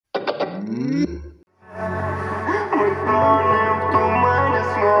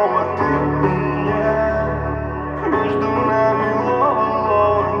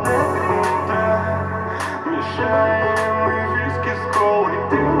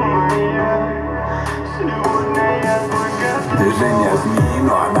движение змеи,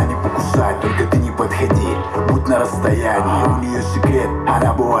 но она не покусает, только ты не подходи, будь на расстоянии. У нее секрет,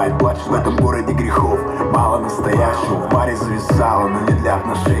 она бывает плачет в этом городе грехов. Мало настоящего, в паре зависала, но не для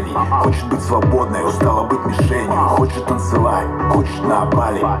отношений. Хочет быть свободной, устала быть мишенью. Хочет танцевать, хочет на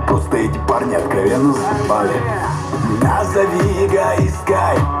Бали. Просто эти парни откровенно заебали. Назови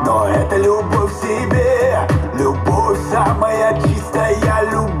эгоисткой, но это любовь к себе. Любовь самая чистая,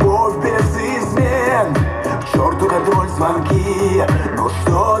 любовь без измен. К черту контроль, звонки